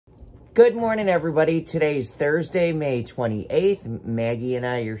Good morning, everybody. Today's Thursday, May 28th. Maggie and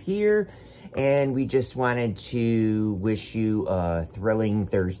I are here, and we just wanted to wish you a thrilling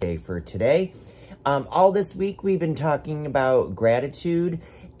Thursday for today. All this week, we've been talking about gratitude,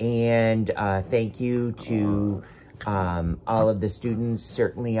 and thank you to all of the students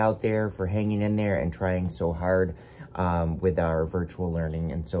certainly out there for hanging in there and trying so hard with our virtual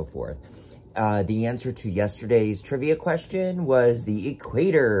learning and so forth. The answer to yesterday's trivia question was the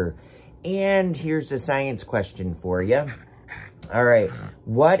equator. And here's the science question for you. All right.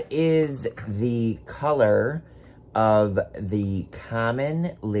 What is the color of the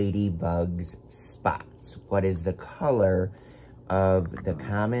common ladybug's spots? What is the color of the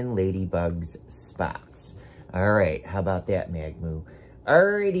common ladybug's spots? All right. How about that, Magmoo?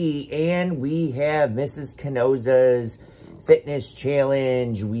 Alrighty. And we have Mrs. Canoza's fitness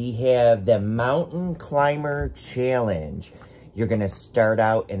challenge. We have the mountain climber challenge. You're going to start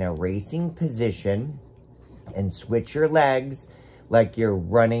out in a racing position and switch your legs like you're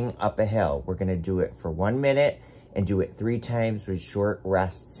running up a hill. We're going to do it for 1 minute and do it 3 times with short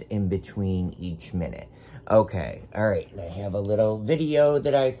rests in between each minute. Okay. All right. I have a little video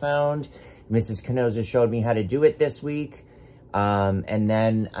that I found. Mrs. Canoza showed me how to do it this week. And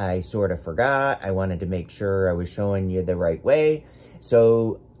then I sort of forgot. I wanted to make sure I was showing you the right way.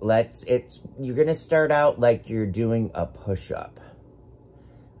 So you're going to start out like you're doing a push-up.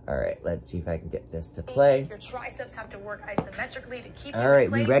 All right, let's see if I can get this to play. Your triceps have to work isometrically to keep All right,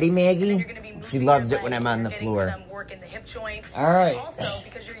 we ready, Maggie? She loves it when I'm on the floor. Some work in the hip joint. All right. Also,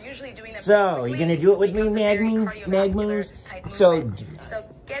 because you're usually doing that so, you're going to do it with me, Magmoos? So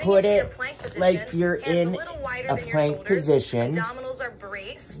put it like you're in a plank position. Abdominals are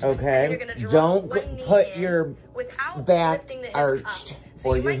braced. Okay. Don't put your back arched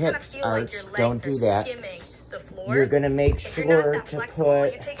or your hips arched. Don't do that. You're going to make sure to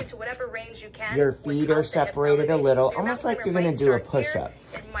put your feet are separated a little, almost like you're going to do a push-up.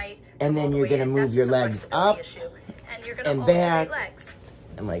 And then you're going to move your legs up and back.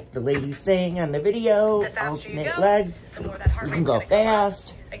 And like the lady's saying on the video, alternate legs. You can go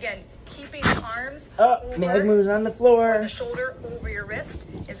fast. Again, keeping the arms up. Magmoo's on the floor. The shoulder over your wrist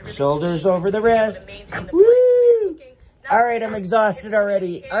is really shoulders over the wrist. Woo! All right, I'm exhausted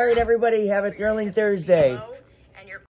already. All right, everybody, have a thrilling Thursday.